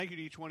Thank you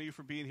to each one of you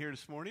for being here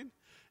this morning.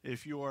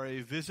 If you are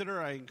a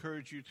visitor, I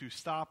encourage you to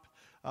stop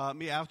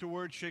me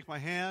afterwards, shake my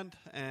hand,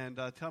 and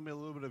tell me a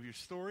little bit of your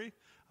story.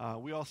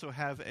 We also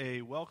have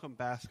a welcome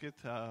basket,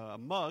 a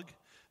mug,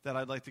 that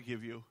I'd like to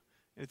give you.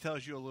 It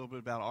tells you a little bit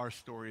about our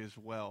story as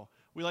well.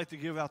 We like to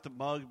give out the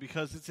mug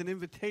because it's an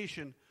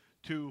invitation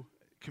to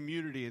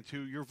community and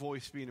to your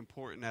voice being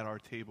important at our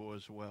table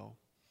as well.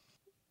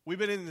 We've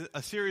been in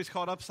a series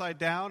called Upside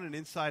Down and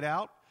Inside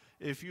Out.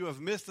 If you have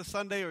missed a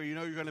Sunday or you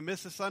know you're going to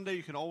miss a Sunday,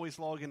 you can always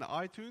log into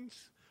iTunes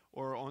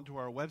or onto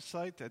our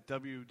website at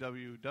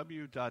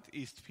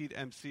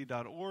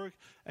www.eastpetemc.org,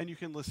 and you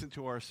can listen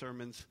to our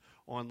sermons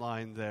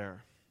online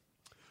there.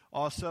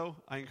 Also,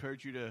 I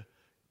encourage you to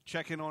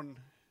check in on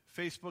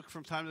Facebook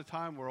from time to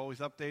time. We're always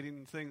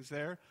updating things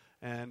there,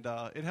 and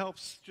it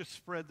helps just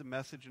spread the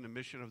message and the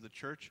mission of the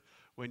church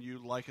when you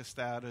like a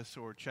status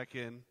or check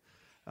in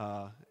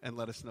and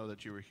let us know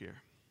that you were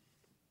here.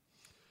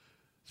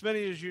 As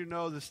many as you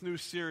know, this new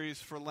series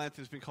for Lent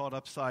has been called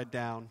Upside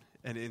Down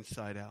and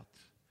Inside Out.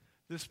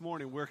 This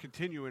morning, we're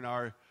continuing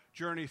our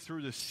journey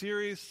through the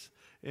series.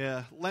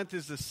 Lent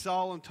is the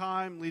solemn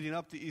time leading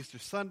up to Easter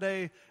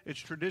Sunday. It's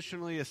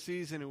traditionally a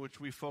season in which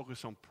we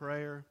focus on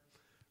prayer,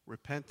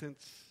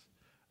 repentance,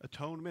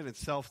 atonement, and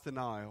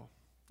self-denial.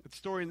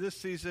 It's during this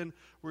season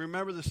we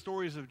remember the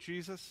stories of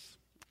Jesus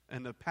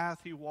and the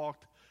path he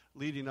walked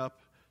leading up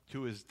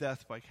to his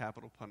death by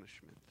capital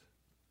punishment.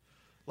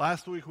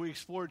 Last week, we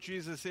explored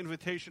Jesus'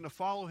 invitation to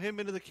follow him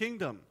into the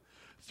kingdom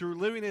through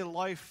living a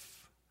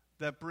life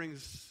that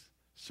brings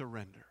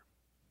surrender.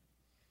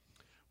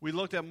 We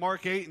looked at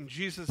Mark 8 and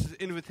Jesus'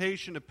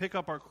 invitation to pick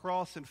up our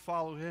cross and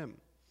follow him.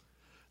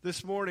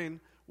 This morning,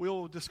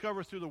 we'll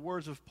discover through the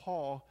words of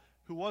Paul,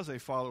 who was a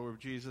follower of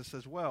Jesus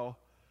as well,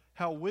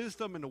 how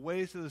wisdom and the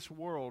ways of this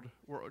world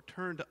were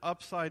turned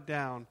upside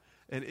down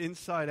and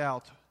inside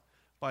out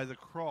by the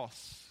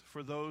cross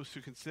for those who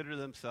consider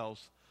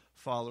themselves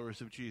followers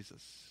of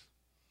Jesus.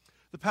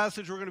 The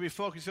passage we're going to be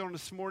focusing on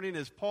this morning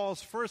is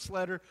Paul's first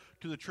letter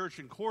to the church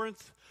in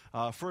Corinth,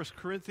 1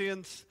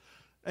 Corinthians.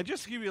 And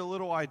just to give you a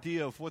little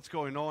idea of what's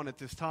going on at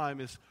this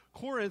time is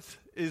Corinth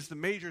is the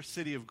major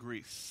city of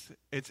Greece.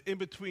 It's in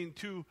between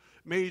two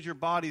major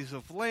bodies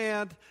of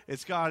land.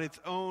 It's got its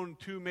own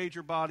two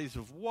major bodies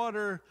of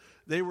water.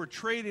 They were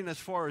trading as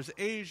far as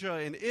Asia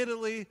and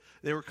Italy.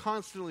 They were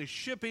constantly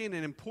shipping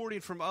and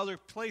importing from other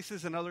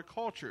places and other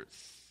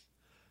cultures.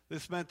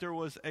 This meant there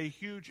was a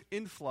huge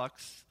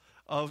influx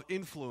of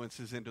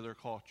influences into their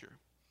culture.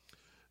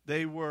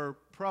 They were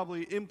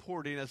probably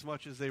importing as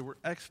much as they were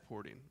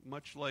exporting,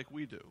 much like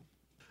we do.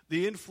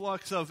 The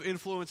influx of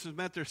influences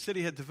meant their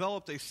city had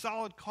developed a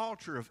solid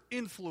culture of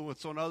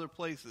influence on other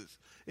places.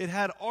 It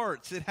had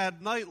arts, it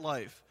had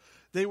nightlife.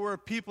 They were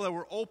people that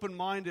were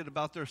open-minded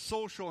about their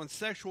social and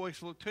sexual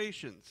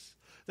exploitations.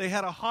 They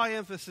had a high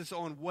emphasis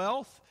on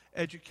wealth,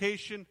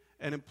 education,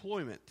 and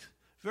employment.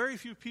 Very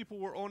few people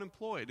were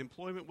unemployed.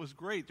 Employment was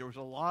great. There was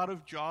a lot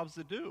of jobs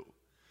to do.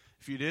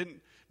 If you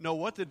didn't know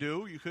what to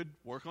do, you could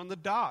work on the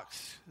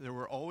docks. There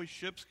were always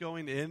ships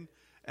going in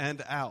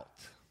and out.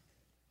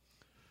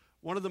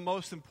 One of the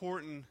most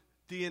important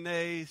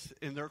DNAs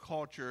in their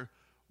culture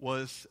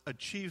was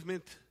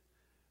achievement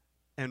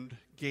and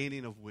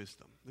gaining of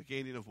wisdom, the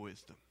gaining of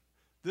wisdom.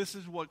 This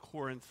is what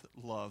Corinth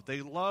loved. They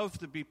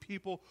loved to be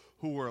people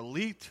who were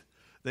elite.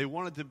 They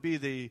wanted to be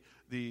the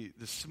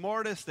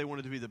smartest. They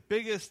wanted to be the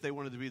biggest. They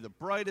wanted to be the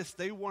brightest.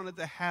 They wanted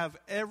to have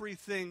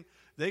everything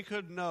they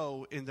could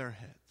know in their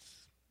heads.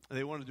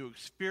 They wanted to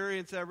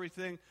experience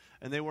everything,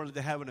 and they wanted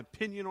to have an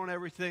opinion on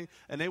everything,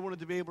 and they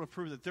wanted to be able to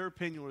prove that their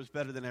opinion was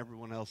better than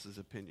everyone else's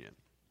opinion.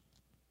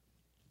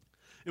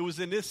 It was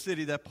in this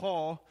city that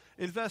Paul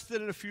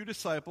invested in a few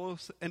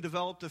disciples and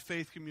developed a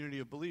faith community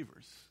of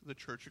believers, the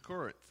Church of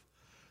Corinth.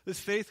 This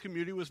faith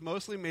community was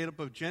mostly made up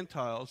of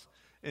Gentiles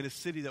in a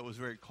city that was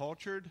very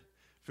cultured,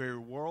 very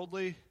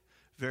worldly,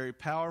 very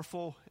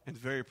powerful, and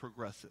very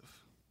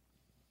progressive.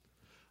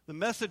 The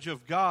message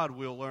of God,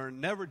 we'll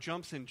learn, never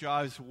jumps and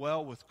jives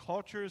well with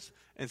cultures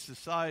and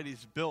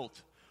societies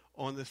built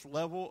on this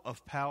level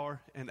of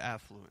power and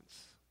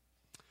affluence.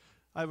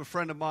 I have a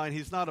friend of mine,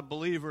 he's not a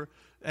believer,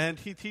 and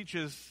he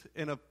teaches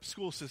in a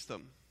school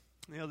system.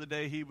 The other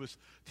day he was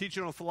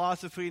teaching on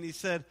philosophy, and he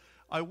said,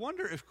 I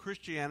wonder if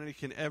Christianity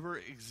can ever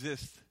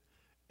exist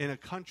in a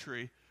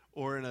country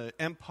or in an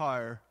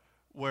empire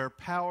where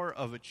power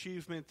of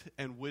achievement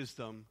and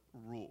wisdom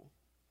rule.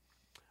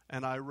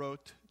 And I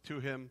wrote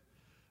to him,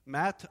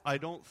 Matt, I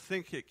don't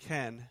think it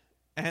can,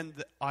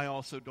 and I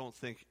also don't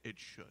think it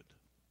should.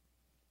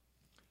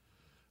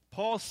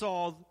 Paul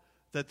saw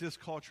that this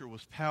culture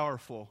was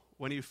powerful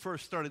when he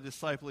first started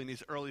discipling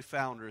these early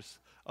founders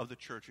of the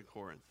church in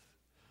Corinth.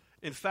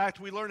 In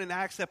fact, we learn in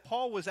Acts that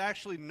Paul was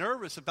actually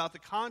nervous about the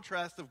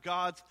contrast of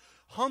God's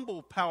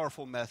humble,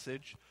 powerful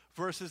message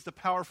versus the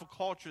powerful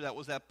culture that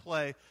was at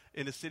play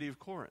in the city of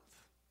Corinth.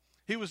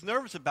 He was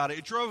nervous about it.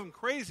 It drove him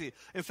crazy.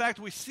 In fact,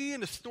 we see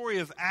in the story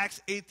of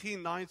Acts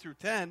 18, 9 through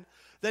 10,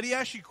 that he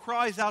actually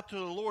cries out to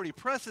the Lord. He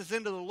presses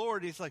into the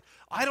Lord. He's like,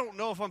 I don't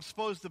know if I'm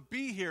supposed to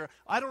be here.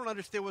 I don't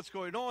understand what's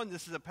going on.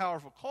 This is a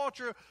powerful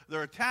culture.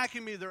 They're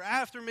attacking me. They're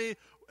after me.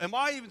 Am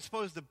I even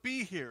supposed to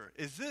be here?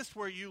 Is this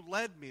where you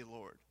led me,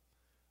 Lord?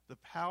 The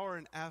power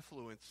and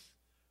affluence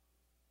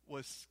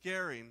was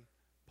scaring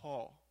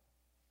Paul.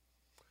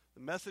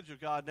 The message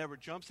of God never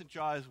jumps and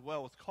jives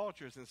well with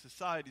cultures and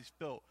societies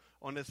built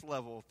on this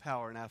level of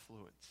power and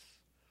affluence.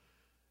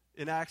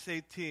 In Acts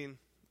 18,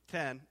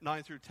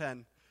 9 through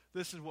 10,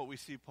 this is what we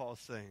see Paul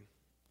saying.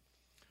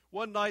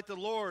 One night the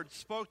Lord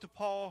spoke to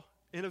Paul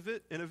in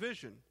a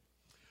vision.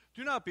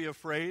 Do not be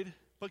afraid,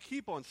 but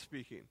keep on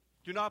speaking.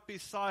 Do not be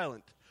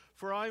silent,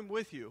 for I am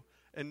with you,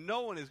 and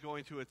no one is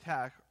going to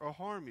attack or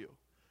harm you,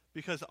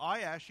 because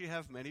I actually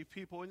have many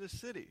people in the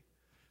city.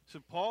 So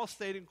Paul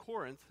stayed in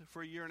Corinth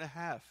for a year and a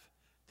half,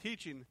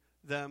 teaching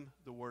them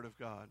the word of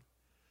God.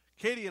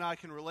 Katie and I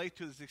can relate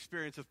to this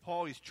experience of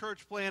Paul. He's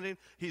church planting.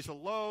 He's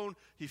alone.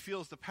 He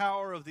feels the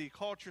power of the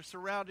culture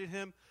surrounding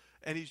him,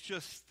 and he's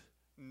just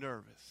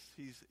nervous.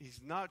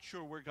 He's not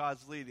sure where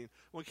God's leading.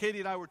 When Katie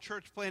and I were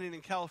church planting in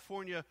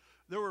California,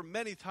 there were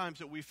many times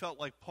that we felt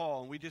like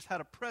Paul, and we just had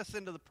to press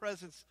into the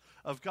presence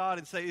of God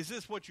and say, is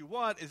this what you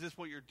want? Is this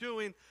what you're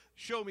doing?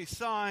 Show me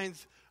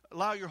signs.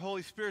 Allow your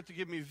Holy Spirit to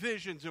give me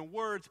visions and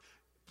words.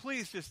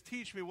 Please just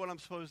teach me what I'm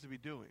supposed to be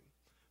doing.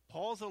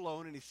 Paul's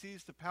alone, and he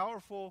sees the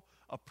powerful,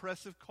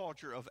 oppressive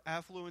culture of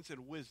affluence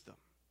and wisdom,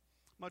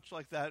 much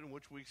like that in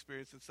which we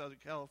experience in Southern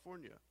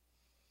California.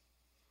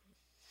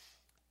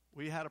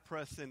 We had to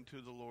press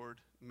into the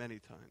Lord many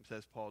times,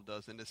 as Paul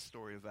does in this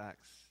story of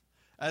Acts.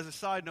 As a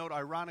side note,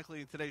 ironically,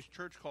 in today's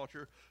church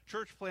culture,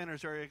 church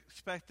planters are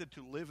expected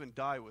to live and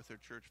die with their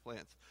church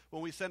plants.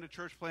 When we send a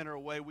church planter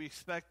away, we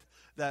expect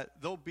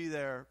that they'll be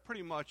there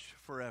pretty much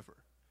forever.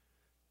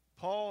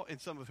 Paul, in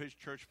some of his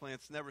church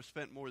plants, never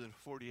spent more than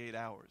 48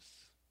 hours.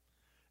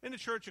 In the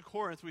church of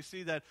Corinth, we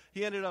see that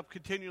he ended up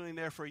continuing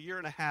there for a year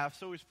and a half,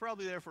 so he's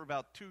probably there for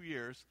about 2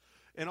 years.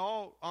 In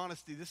all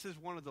honesty, this is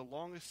one of the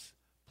longest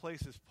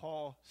places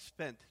Paul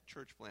spent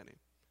church planting.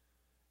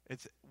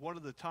 It's one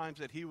of the times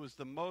that he was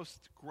the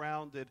most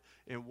grounded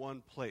in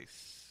one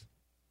place.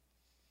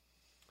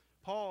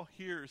 Paul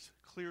hears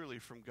clearly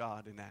from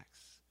God in Acts.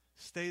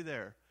 Stay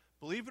there.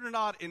 Believe it or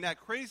not, in that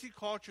crazy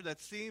culture that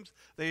seems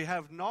they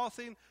have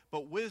nothing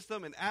but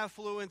wisdom and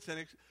affluence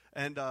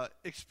and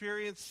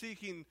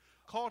experience-seeking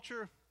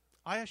culture,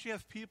 I actually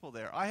have people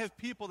there. I have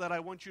people that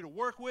I want you to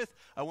work with.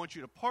 I want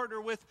you to partner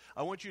with.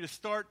 I want you to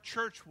start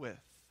church with.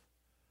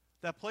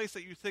 That place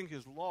that you think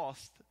is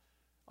lost,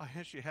 I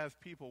actually have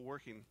people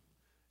working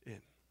in.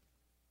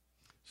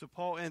 So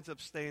Paul ends up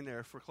staying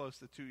there for close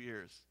to 2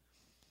 years.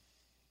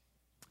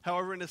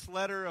 However, in this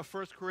letter of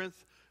 1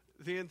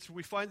 Corinthians,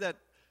 we find that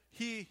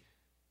he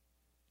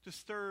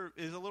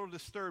is a little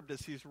disturbed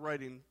as he's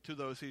writing to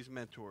those he's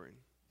mentoring.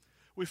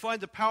 We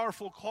find the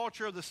powerful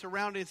culture of the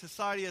surrounding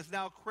society has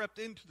now crept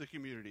into the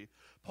community.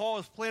 Paul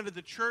has planted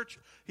the church.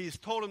 He's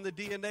told him the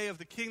DNA of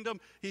the kingdom.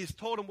 He's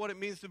told him what it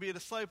means to be a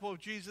disciple of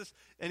Jesus,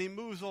 and he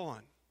moves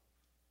on.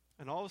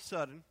 And all of a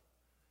sudden,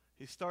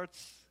 he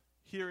starts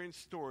hearing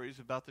stories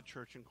about the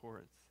church in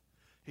Corinth.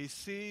 He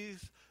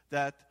sees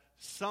that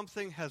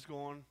something has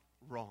gone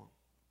wrong.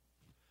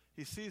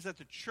 He sees that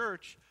the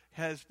church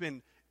has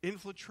been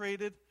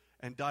infiltrated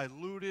and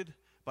diluted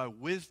by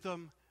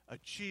wisdom,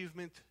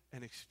 achievement,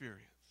 and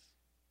experience.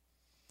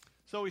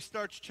 So he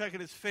starts checking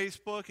his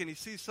Facebook, and he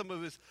sees some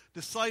of his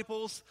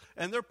disciples,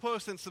 and they're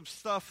posting some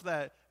stuff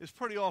that is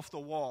pretty off the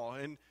wall.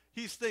 And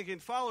he's thinking,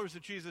 followers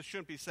of Jesus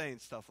shouldn't be saying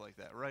stuff like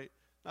that, right?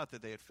 Not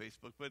that they had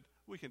Facebook, but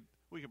we can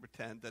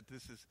pretend that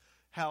this is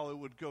how it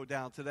would go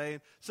down today.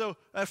 And so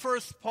at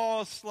first,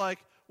 Paul's like,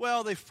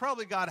 well, they've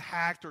probably got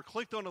hacked or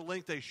clicked on a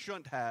link they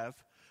shouldn't have,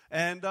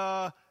 and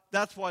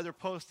that's why they're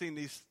posting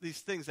these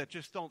things that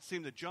just don't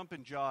seem to jump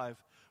and jive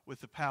with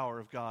the power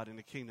of God and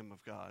the kingdom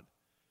of God.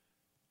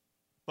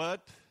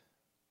 But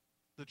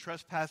the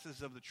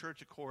trespasses of the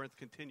church of Corinth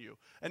continue.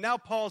 And now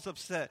Paul's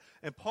upset,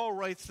 and Paul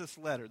writes this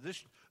letter,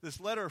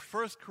 this letter of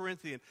 1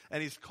 Corinthians,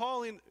 and he's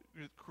calling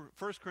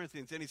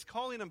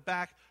them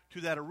back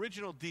to that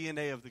original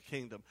DNA of the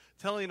kingdom,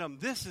 telling them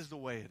this is the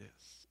way it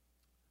is.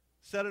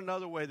 Said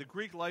another way, the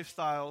Greek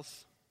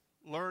lifestyles,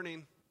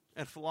 learning,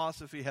 and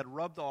philosophy had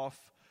rubbed off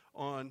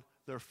on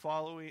their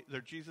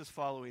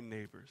Jesus-following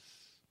neighbors.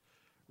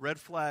 Red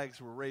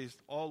flags were raised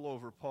all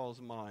over Paul's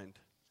mind.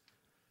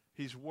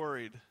 He's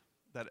worried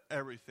that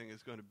everything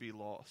is going to be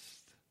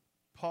lost.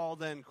 Paul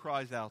then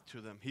cries out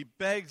to them. He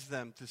begs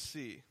them to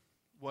see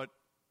what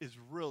is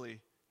really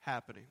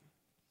happening.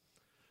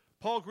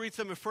 Paul greets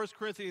them in 1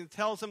 Corinthians and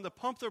tells them to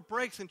pump their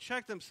brakes and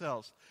check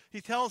themselves.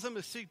 He tells them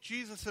to seek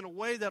Jesus in a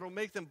way that will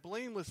make them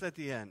blameless at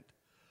the end.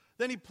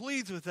 Then he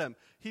pleads with them.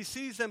 He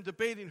sees them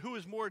debating who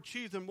is more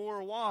achieved and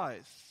more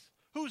wise.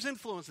 Whose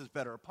influence is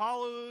better,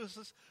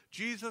 Apollos,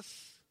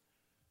 Jesus,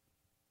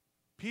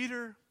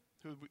 Peter,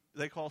 who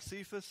they call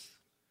Cephas?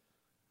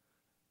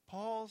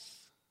 Paul's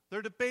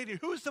They're debating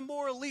who's the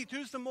more elite,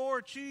 who's the more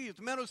achieved,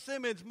 Menno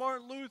Simmons,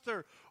 Martin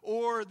Luther,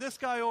 or this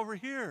guy over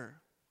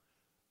here.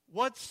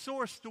 What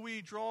source do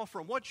we draw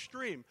from? What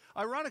stream?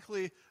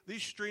 Ironically,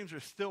 these streams are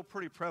still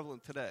pretty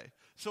prevalent today.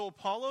 So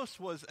Apollos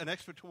was an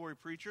expository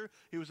preacher.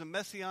 He was a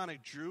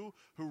Messianic Jew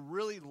who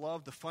really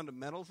loved the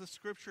fundamentals of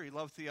Scripture. He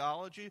loved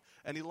theology,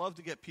 and he loved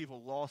to get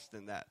people lost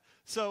in that.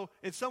 So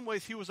in some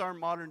ways, he was our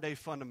modern-day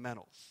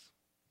fundamentals.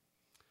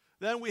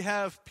 Then we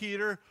have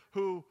Peter,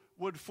 who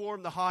would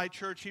form the high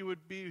church. He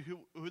would be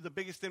who the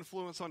biggest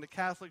influence on the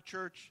Catholic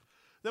Church.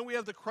 Then we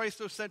have the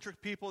Christocentric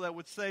people that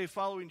would say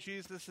following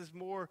Jesus is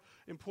more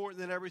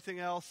important than everything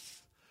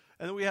else.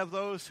 And then we have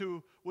those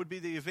who would be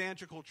the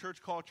evangelical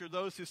church culture,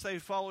 those who say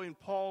following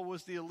Paul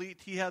was the elite.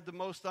 He had the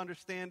most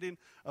understanding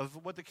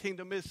of what the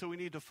kingdom is, so we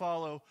need to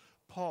follow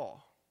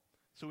Paul.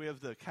 So we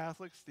have the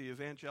Catholics, the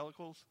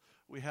evangelicals,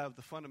 we have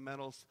the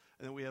fundamentals,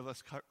 and then we have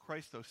us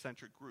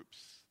Christocentric groups.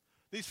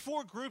 These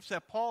four groups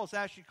that Paul is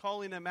actually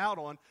calling them out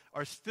on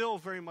are still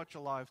very much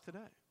alive today.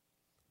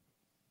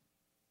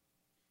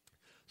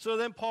 So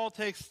then Paul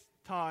takes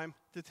time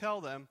to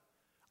tell them,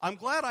 I'm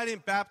glad I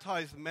didn't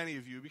baptize many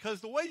of you,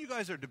 because the way you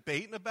guys are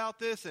debating about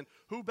this and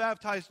who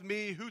baptized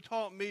me, who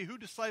taught me, who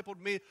discipled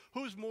me,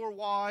 who's more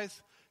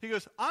wise, he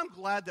goes, I'm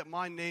glad that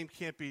my name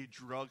can't be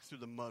dragged through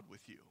the mud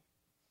with you.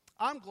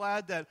 I'm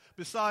glad that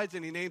besides,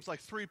 and he names like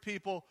 3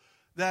 people,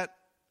 that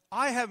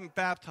I haven't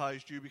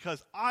baptized you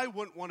because I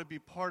wouldn't want to be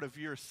part of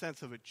your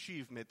sense of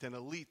achievement and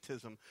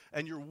elitism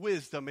and your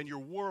wisdom and your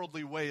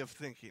worldly way of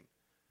thinking.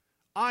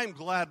 I'm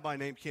glad my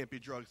name can't be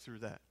dragged through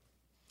that.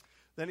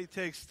 Then he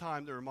takes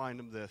time to remind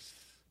them this.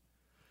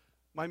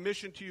 My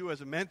mission to you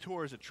as a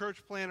mentor, as a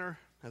church planner,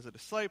 as a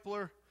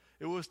discipler,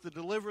 it was to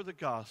deliver the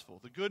gospel,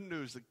 the good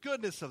news, the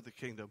goodness of the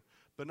kingdom,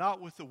 but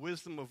not with the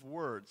wisdom of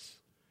words,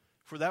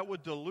 for that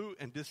would dilute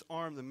and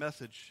disarm the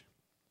message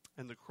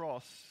and the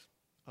cross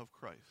of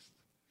Christ.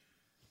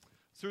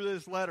 Through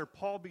this letter,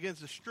 Paul begins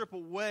to strip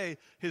away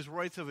his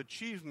rights of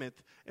achievement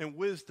and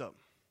wisdom.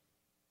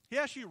 He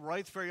actually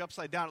writes very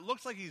upside down. It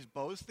looks like he's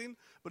boasting,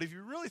 but if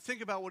you really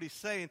think about what he's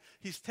saying,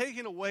 he's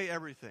taking away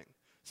everything.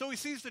 So he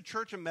sees the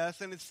church a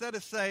mess, and instead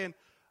of saying,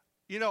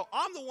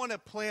 I'm the one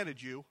that planted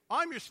you,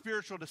 I'm your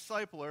spiritual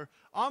discipler,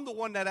 I'm the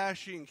one that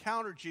actually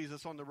encountered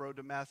Jesus on the road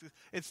to Damascus,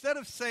 instead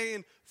of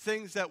saying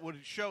things that would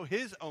show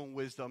his own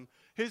wisdom,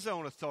 his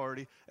own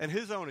authority, and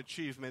his own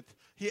achievement,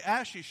 he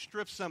actually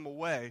strips them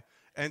away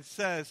and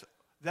says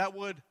that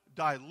would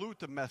dilute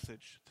the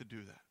message to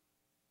do that.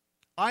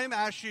 I am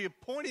actually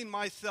appointing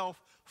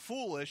myself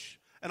foolish,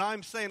 and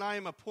I'm saying I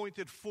am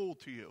appointed fool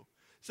to you.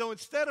 So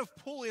instead of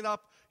pulling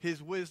up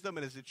his wisdom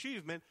and his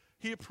achievement,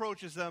 he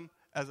approaches them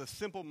as a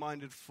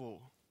simple-minded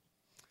fool.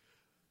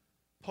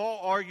 Paul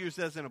argues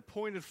as an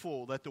appointed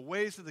fool that the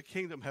ways of the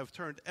kingdom have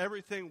turned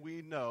everything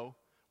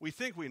we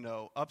think we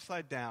know,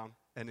 upside down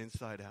and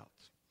inside out.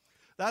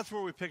 That's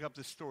where we pick up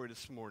this story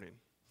this morning.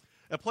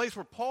 A place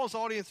where Paul's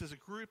audience is a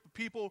group of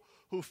people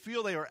who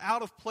feel they are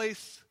out of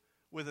place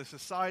with a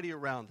society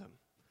around them.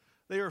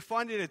 They are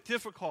finding it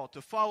difficult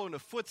to follow in the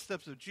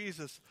footsteps of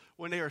Jesus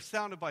when they are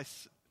surrounded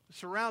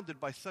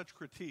by such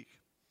critique.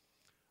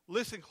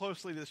 Listen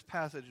closely to this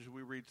passage as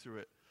we read through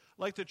it.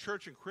 Like the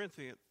church in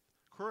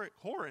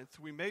Corinth,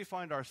 we may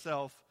find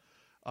ourselves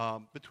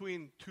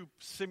between 2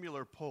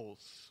 similar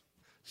poles,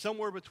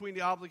 somewhere between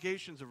the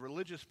obligations of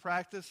religious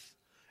practice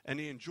and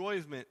the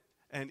enjoyment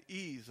and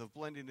ease of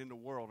blending in the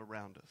world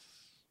around us.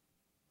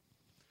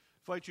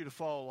 I invite you to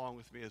follow along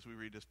with me as we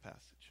read this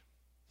passage.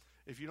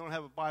 If you don't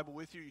have a Bible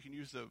with you, you can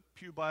use the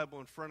Pew Bible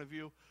in front of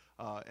you,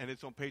 and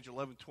it's on page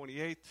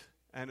 1128,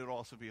 and it'll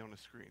also be on the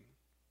screen.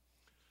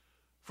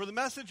 For the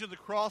message of the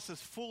cross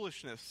is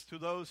foolishness to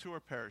those who are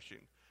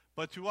perishing,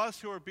 but to us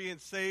who are being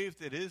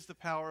saved, it is the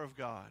power of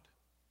God.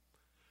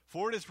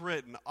 For it is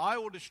written, I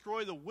will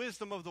destroy the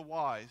wisdom of the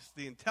wise,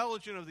 the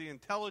intelligent of the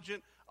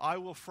intelligent I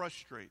will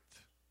frustrate.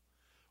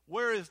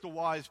 Where is the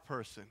wise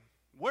person?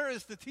 Where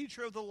is the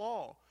teacher of the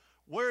law?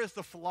 Where is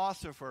the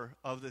philosopher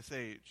of this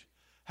age?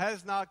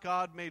 Has not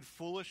God made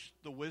foolish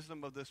the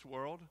wisdom of this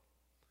world?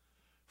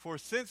 For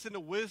since in the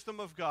wisdom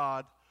of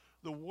God,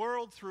 the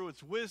world through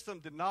its wisdom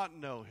did not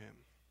know him,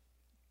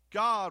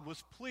 God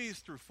was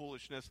pleased through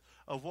foolishness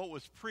of what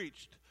was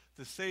preached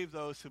to save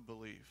those who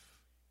believe.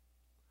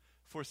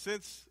 For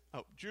since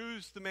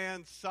Jews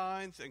demand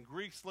signs and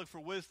Greeks look for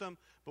wisdom,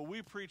 but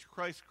we preach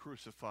Christ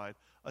crucified,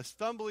 a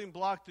stumbling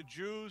block to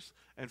Jews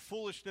and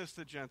foolishness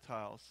to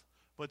Gentiles.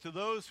 But to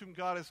those whom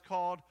God has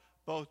called,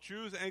 both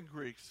Jews and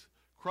Greeks,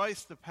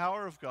 Christ the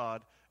power of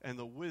God and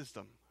the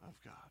wisdom of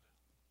God.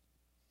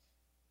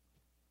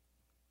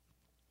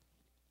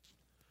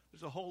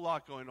 There's a whole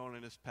lot going on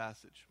in this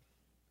passage.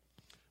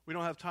 We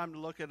don't have time to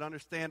look at and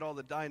understand all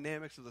the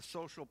dynamics of the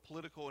social,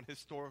 political, and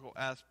historical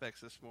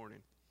aspects this morning.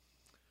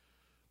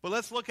 But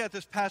let's look at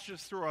this passage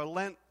through our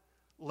Lent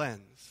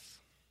lens.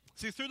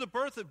 See, through the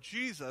birth of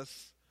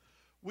Jesus,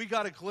 we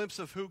got a glimpse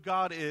of who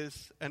God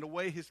is and the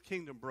way his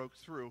kingdom broke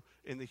through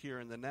in the here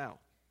and the now.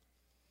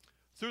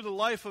 Through the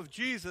life of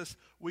Jesus,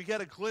 we get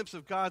a glimpse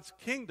of God's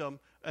kingdom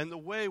and the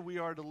way we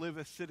are to live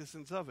as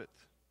citizens of it.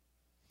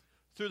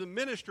 Through the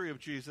ministry of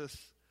Jesus,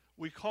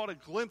 we caught a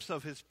glimpse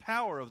of his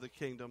power of the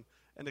kingdom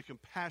and the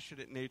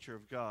compassionate nature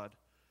of God.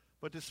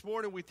 But this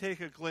morning we take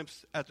a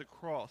glimpse at the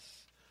cross,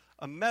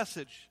 a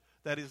message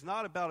that is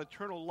not about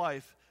eternal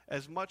life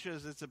as much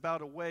as it's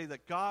about a way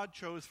that God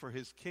chose for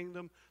his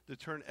kingdom to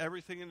turn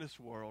everything in this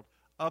world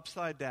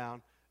upside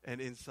down and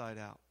inside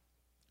out,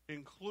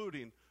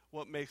 including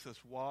what makes us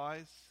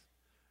wise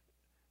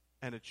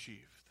and achieved.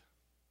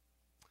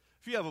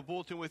 If you have a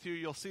bulletin with you,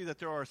 you'll see that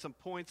there are some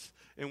points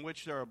in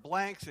which there are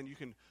blanks and you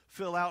can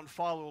fill out and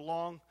follow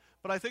along.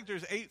 But I think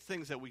there's 8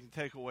 things that we can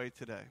take away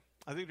today.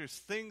 I think there's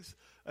things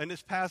in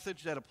this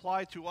passage that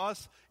apply to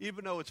us,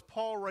 even though it's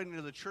Paul writing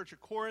to the church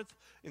of Corinth.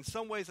 In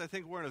some ways, I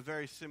think we're in a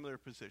very similar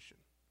position.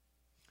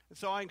 And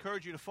so I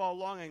encourage you to follow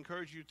along. I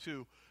encourage you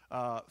to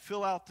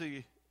fill out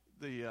the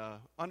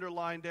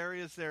underlined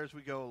areas there as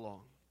we go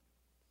along.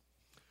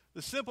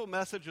 The simple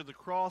message of the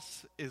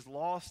cross is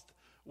lost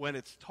when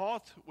it's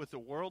taught with the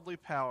worldly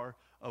power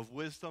of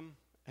wisdom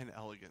and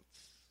elegance.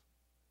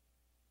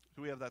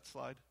 Do we have that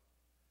slide?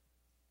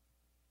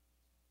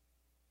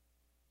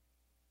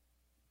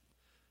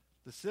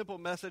 The simple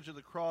message of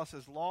the cross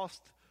is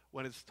lost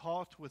when it's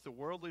taught with the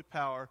worldly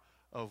power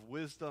of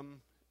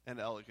wisdom and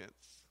elegance.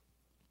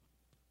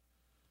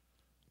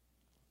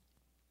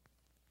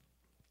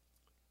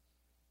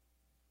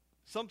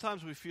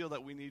 Sometimes we feel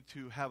that we need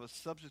to have a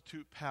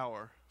substitute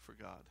power for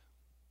God.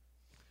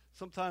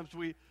 Sometimes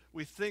we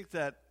think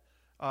that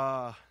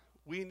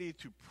we need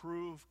to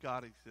prove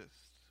God exists.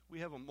 We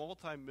have a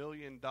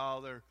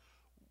multi-million-dollar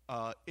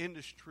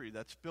industry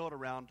that's built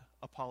around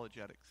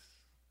apologetics.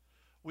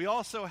 We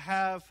also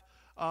have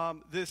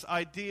this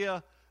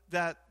idea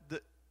that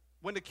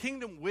when the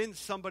kingdom wins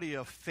somebody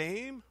of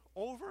fame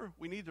over,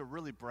 we need to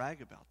really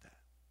brag about that.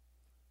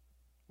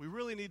 We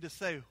really need to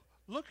say,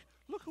 look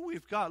who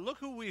we've got, look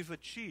who we've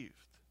achieved.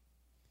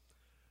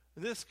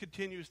 And this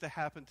continues to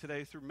happen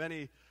today through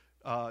many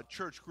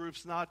church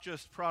groups, not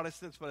just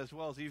Protestants, but as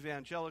well as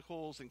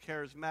evangelicals and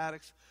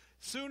charismatics.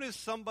 Soon as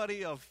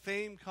somebody of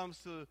fame comes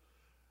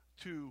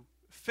to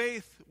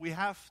faith, we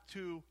have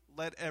to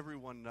let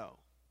everyone know.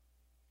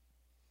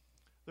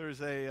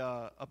 There's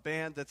a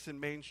band that's in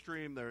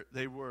mainstream.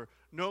 They were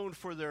known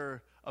for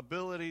their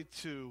ability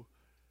to,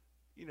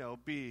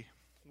 be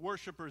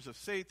worshipers of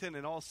Satan,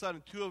 and all of a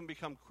sudden 2 of them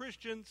become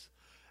Christians,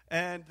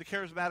 and the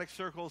charismatic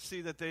circles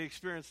see that they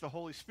experience the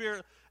Holy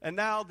Spirit, and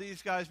now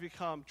these guys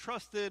become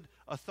trusted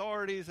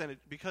authorities, and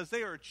because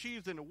they are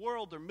achieved in the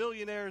world, they're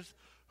millionaires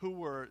who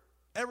were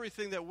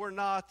everything that we're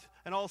not,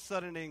 and all of a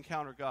sudden they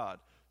encounter God.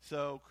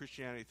 So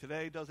Christianity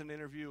Today does an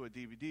interview, a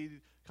DVD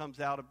comes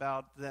out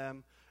about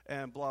them,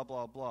 and blah,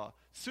 blah, blah.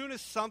 Soon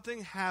as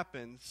something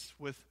happens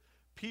with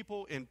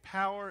people in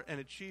power and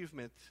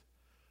achievement,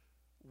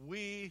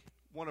 we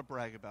want to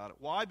brag about it.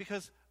 Why?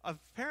 Because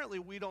apparently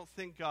we don't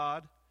think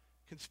God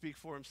can speak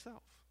for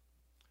himself.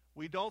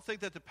 We don't think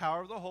that the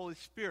power of the Holy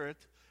Spirit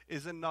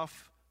is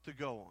enough to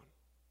go on.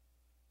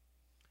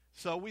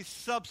 So we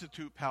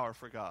substitute power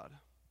for God.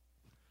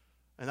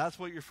 And that's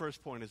what your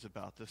first point is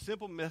about. The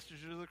simple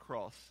message of the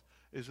cross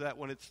is that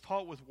when it's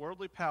taught with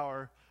worldly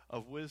power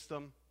of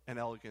wisdom and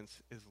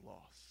elegance is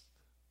lost.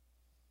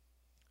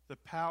 The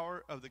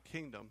power of the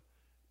kingdom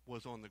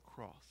was on the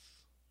cross.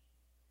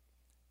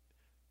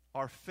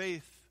 Our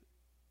faith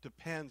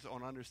depends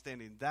on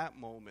understanding that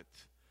moment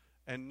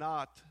and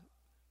not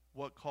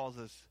what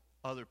causes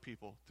other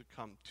people to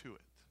come to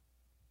it.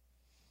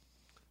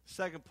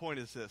 Second point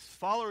is this: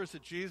 followers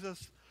of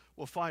Jesus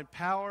will find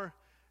power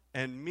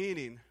and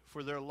meaning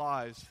for their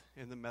lives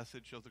in the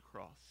message of the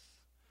cross.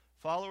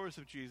 Followers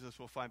of Jesus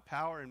will find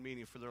power and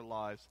meaning for their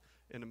lives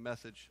in the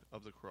message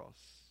of the cross.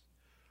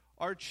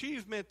 Our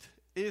achievement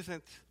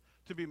isn't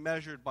to be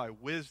measured by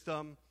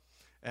wisdom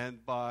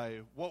and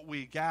by what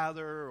we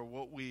gather or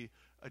what we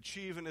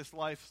achieve in this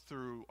life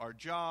through our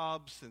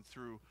jobs and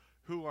through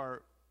who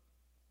our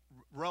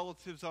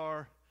relatives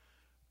are,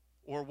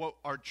 or what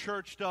our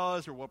church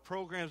does, or what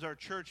programs our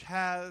church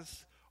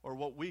has, or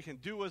what we can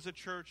do as a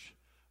church.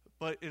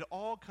 But it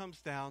all comes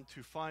down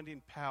to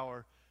finding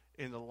power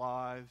in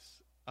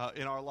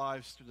our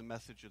lives through the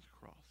message of the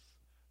cross.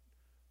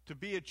 To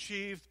be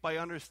achieved by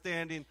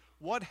understanding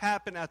what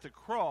happened at the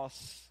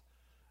cross,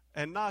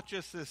 and not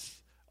just this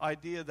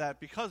idea that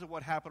because of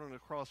what happened on the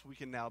cross, we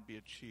can now be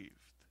achieved.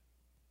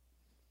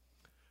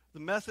 The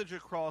message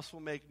of the cross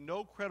will make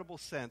no credible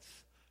sense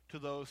to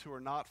those who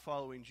are not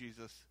following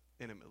Jesus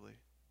intimately.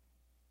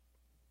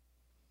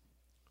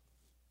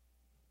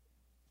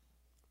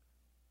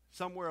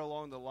 Somewhere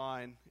along the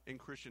line in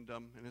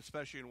Christendom, and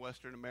especially in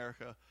Western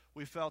America,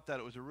 we felt that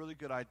it was a really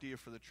good idea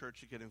for the church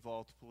to get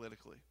involved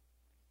politically.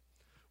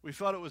 We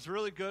felt it was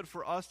really good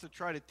for us to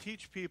try to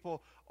teach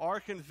people our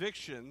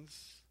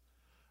convictions,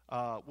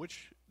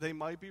 which they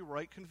might be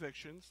right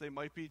convictions, they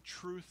might be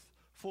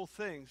truthful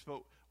things,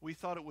 but we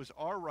thought it was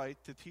our right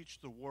to teach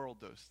the world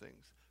those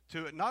things.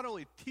 To not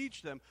only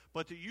teach them,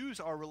 but to use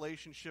our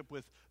relationship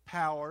with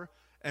power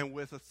and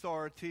with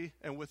authority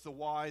and with the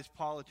wise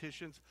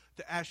politicians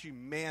to actually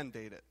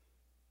mandate it.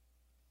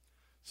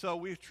 So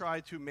we've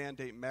tried to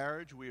mandate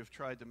marriage. We have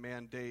tried to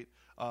mandate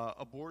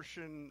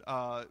abortion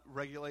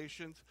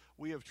regulations.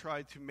 We have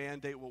tried to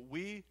mandate what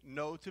we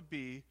know to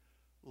be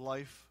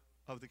life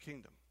of the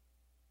kingdom.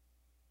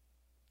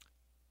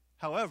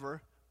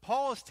 However,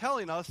 Paul is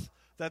telling us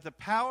that the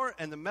power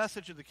and the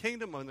message of the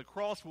kingdom on the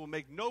cross will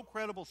make no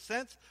credible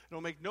sense. It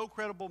will make no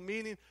credible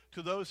meaning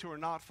to those who are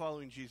not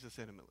following Jesus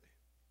intimately.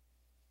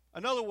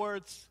 In other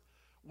words,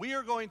 we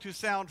are going to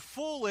sound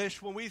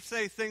foolish when we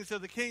say things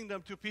of the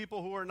kingdom to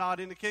people who are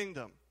not in the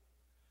kingdom.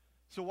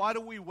 So why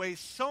do we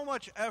waste so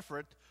much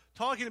effort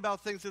talking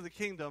about things of the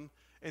kingdom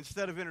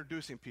instead of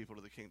introducing people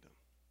to the kingdom?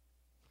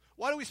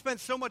 Why do we spend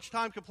so much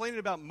time complaining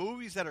about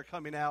movies that are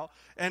coming out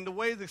and the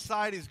way the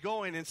society is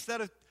going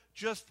instead of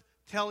just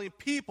telling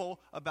people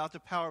about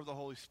the power of the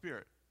Holy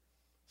Spirit?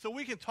 So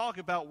we can talk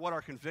about what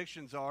our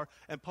convictions are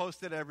and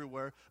post it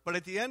everywhere, but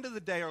at the end of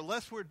the day,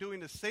 unless we're doing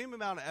the same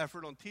amount of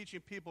effort on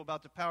teaching people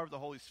about the power of the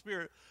Holy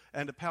Spirit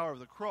and the power of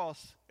the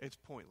cross, it's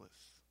pointless.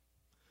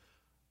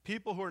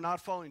 People who are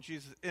not following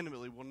Jesus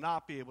intimately will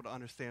not be able to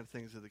understand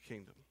things of the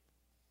kingdom.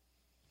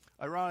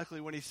 Ironically,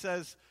 when he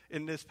says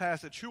in this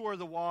passage, who are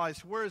the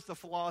wise, where is the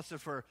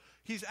philosopher,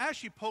 he's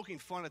actually poking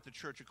fun at the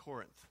church of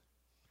Corinth.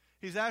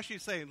 He's actually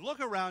saying, look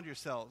around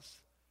yourselves.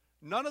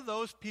 None of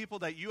those people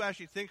that you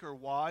actually think are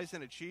wise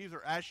and achieved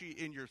are actually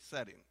in your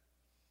setting.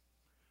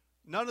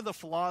 None of the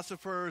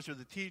philosophers or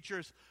the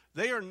teachers,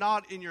 they are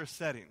not in your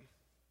setting.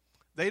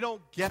 They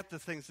don't get the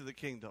things of the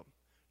kingdom.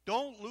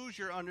 Don't lose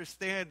your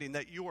understanding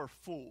that you are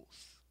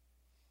fools.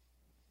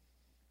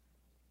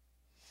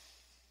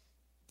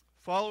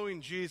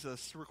 Following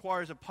Jesus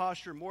requires a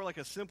posture more like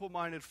a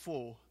simple-minded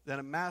fool than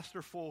a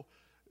masterfully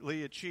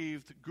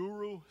achieved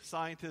guru,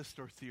 scientist,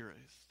 or theorist.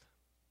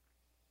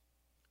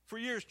 For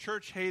years,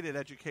 church hated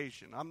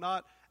education. I'm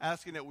not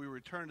asking that we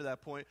return to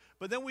that point,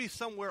 but then we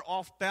somewhere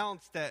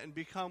off-balance that and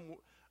become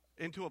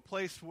into a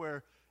place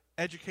where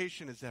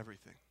education is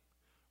everything.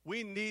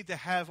 We need to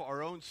have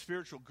our own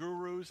spiritual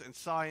gurus and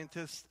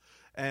scientists,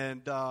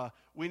 and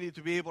we need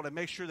to be able to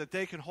make sure that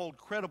they can hold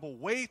credible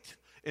weight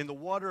in the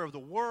water of the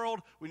world.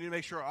 We need to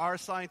make sure our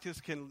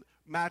scientists can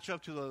match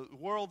up to the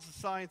world's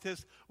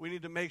scientists. We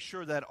need to make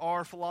sure that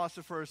our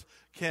philosophers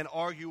can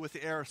argue with the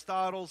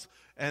Aristotles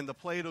and the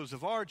Platos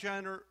of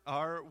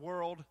our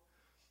world.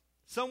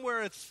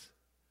 Somewhere it's,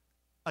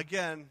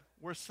 again,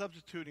 we're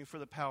substituting for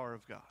the power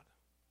of God.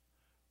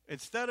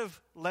 Instead of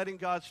letting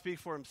God speak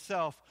for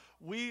himself,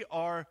 we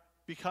are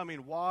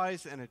becoming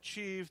wise and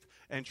achieved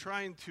and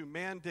trying to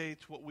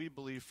mandate what we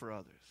believe for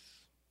others.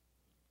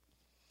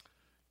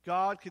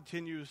 God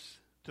continues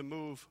to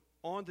move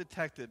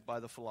undetected by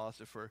the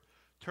philosopher,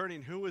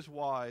 turning who is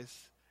wise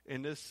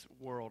in this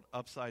world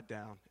upside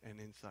down and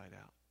inside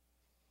out.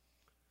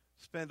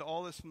 Spend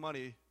all this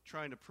money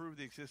trying to prove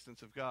the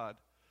existence of God,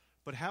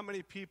 but how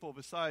many people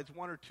besides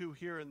one or two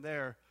here and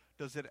there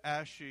does it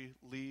actually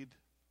lead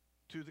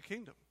to the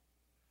kingdom?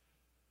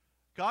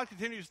 God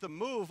continues to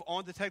move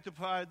undetected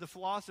by the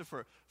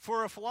philosopher.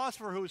 For a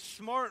philosopher who is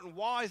smart and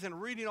wise and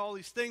reading all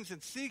these things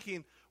and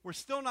seeking, we're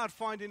still not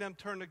finding them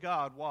turn to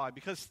God. Why?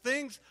 Because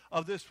things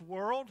of this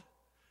world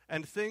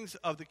and things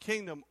of the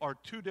kingdom are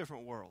two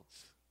different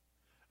worlds,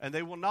 and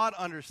they will not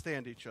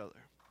understand each other.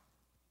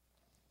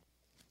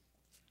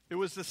 It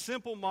was the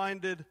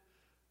simple-minded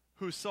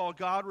who saw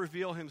God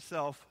reveal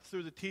himself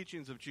through the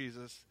teachings of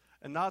Jesus,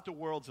 and not the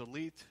world's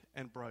elite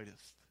and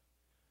brightest.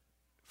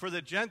 For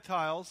the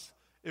Gentiles,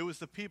 it was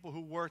the people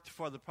who worked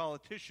for the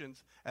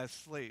politicians as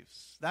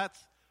slaves. That's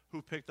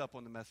who picked up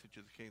on the message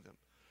of the kingdom.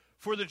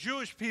 For the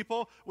Jewish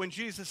people, when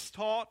Jesus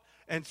taught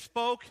and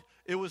spoke,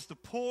 it was the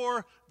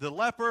poor, the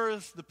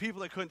lepers, the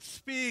people that couldn't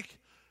speak.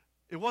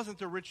 It wasn't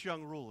the rich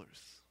young rulers.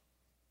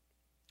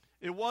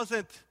 It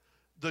wasn't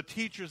the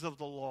teachers of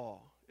the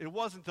law. It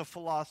wasn't the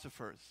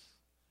philosophers.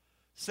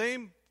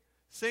 Same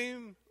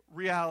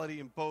reality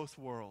in both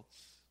worlds.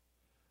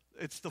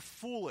 It's the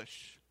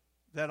foolish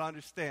that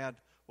understand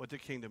what the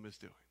kingdom is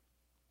doing.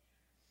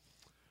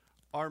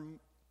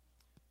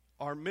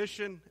 Our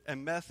mission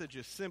and message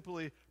is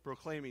simply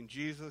proclaiming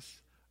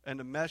Jesus and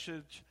the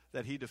message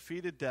that he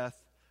defeated death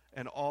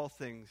and all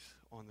things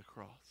on the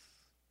cross.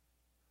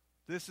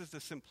 This is the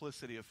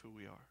simplicity of who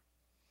we are.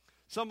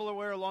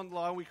 Somewhere along the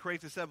line, we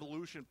create this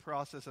evolution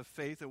process of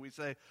faith, and we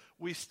say,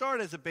 we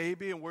start as a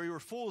baby and we were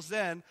fools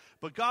then,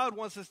 but God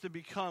wants us to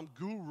become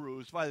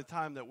gurus by the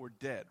time that we're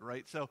dead,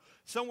 right? So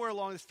somewhere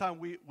along this time,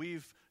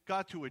 we've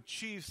got to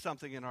achieve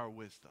something in our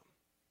wisdom.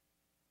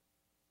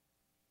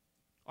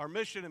 Our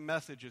mission and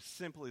message is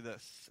simply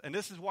this. And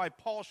this is why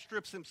Paul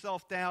strips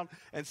himself down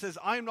and says,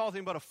 I'm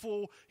nothing but a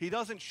fool. He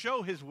doesn't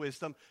show his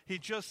wisdom. He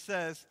just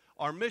says,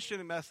 our mission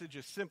and message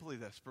is simply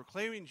this,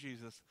 proclaiming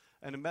Jesus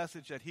and the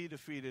message that he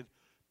defeated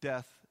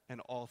death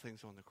and all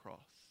things on the cross.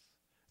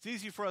 It's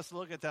easy for us to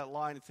look at that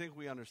line and think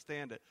we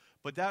understand it,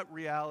 but that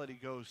reality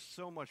goes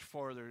so much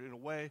farther in a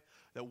way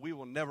that we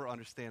will never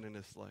understand in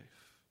this life.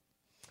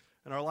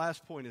 And our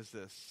last point is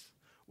this.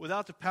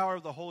 Without the power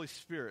of the Holy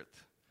Spirit,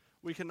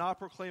 we cannot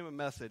proclaim a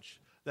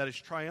message that is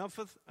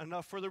triumphant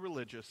enough for the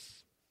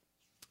religious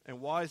and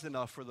wise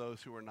enough for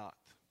those who are not.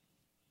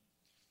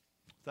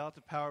 without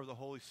the power of the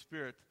Holy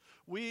Spirit.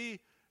 We,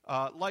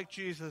 like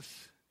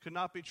Jesus, could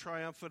not be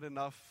triumphant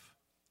enough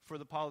for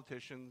the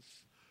politicians,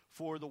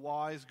 for the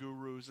wise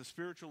gurus, the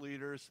spiritual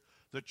leaders,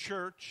 the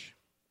church,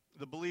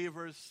 the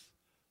believers,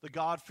 the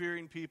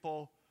God-fearing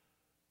people.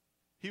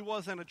 He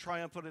wasn't a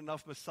triumphant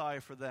enough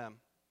Messiah for them.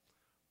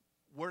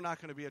 We're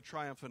not going to be a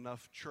triumphant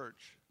enough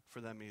church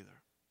for them either.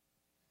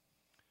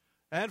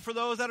 And for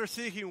those that are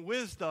seeking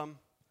wisdom,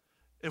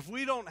 if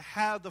we don't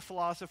have the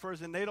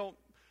philosophers and they don't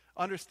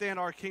understand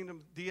our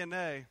kingdom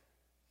DNA,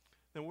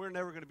 then we're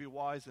never going to be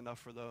wise enough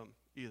for them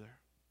either.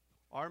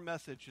 Our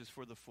message is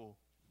for the fool.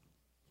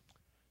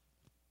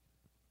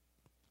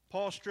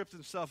 Paul stripped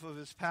himself of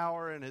his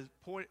power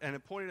and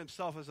appointed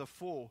himself as a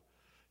fool.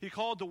 He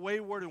called the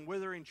wayward and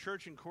withering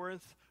church in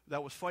Corinth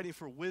that was fighting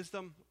for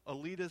wisdom,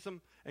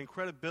 elitism, and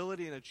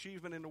credibility and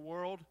achievement in the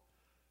world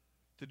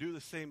to do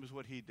the same as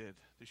what he did,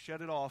 to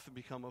shed it off and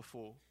become a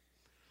fool.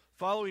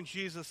 Following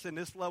Jesus in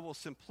this level of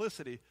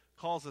simplicity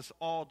calls us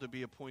all to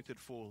be appointed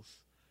fools.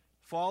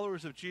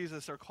 Followers of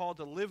Jesus are called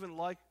to live and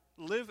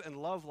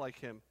love like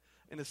him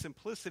in the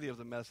simplicity of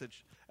the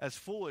message, as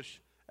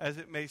foolish as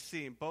it may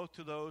seem, both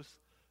to those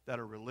that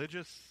are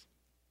religious,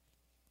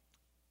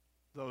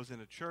 those in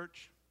the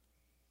church,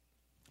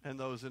 and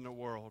those in the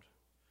world.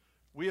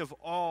 We have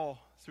all,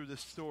 through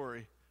this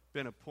story,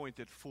 been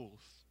appointed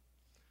fools.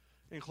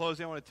 In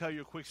closing, I want to tell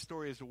you a quick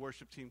story as the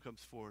worship team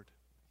comes forward.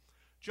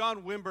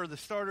 John Wimber, the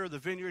starter of the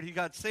Vineyard, he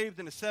got saved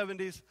in the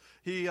 70s.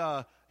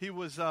 He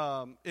was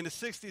in the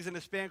 60s in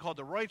this band called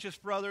the Righteous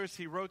Brothers.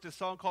 He wrote this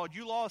song called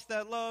You Lost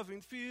That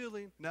Loving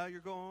Feeling, Now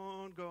You're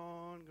Gone,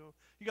 Gone, Gone.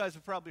 You guys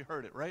have probably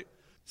heard it, right?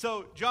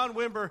 So John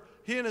Wimber,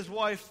 he and his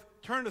wife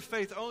turned to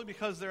faith only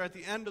because they're at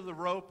the end of the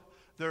rope.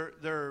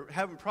 They're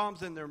having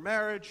problems in their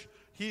marriage.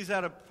 He's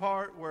at a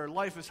part where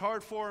life is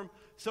hard for him.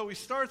 So he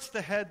starts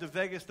to head to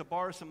Vegas to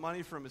borrow some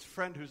money from his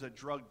friend who's a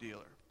drug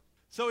dealer.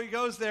 So he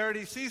goes there and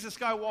he sees this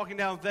guy walking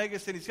down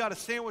Vegas and he's got a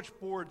sandwich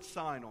board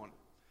sign on it.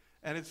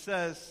 And it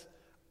says,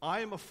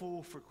 I am a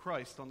fool for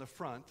Christ on the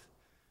front.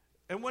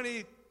 And when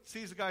he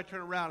sees the guy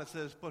turn around, it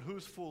says, but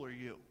whose fool are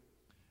you?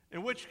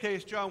 In which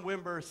case, John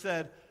Wimber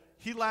said,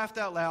 he laughed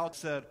out loud,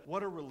 said,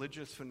 what a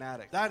religious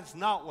fanatic. That is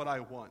not what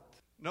I want.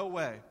 No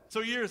way.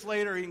 So years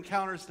later, he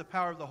encounters the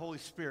power of the Holy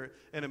Spirit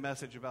in a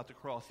message about the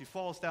cross. He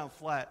falls down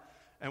flat,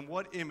 and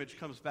what image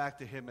comes back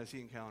to him as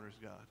he encounters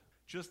God?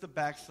 Just the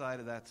backside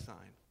of that sign.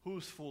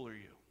 Whose fool are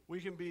you?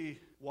 We can be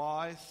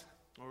wise,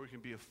 or we can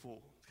be a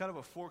fool. It's kind of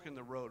a fork in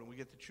the road, and we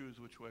get to choose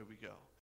which way we go.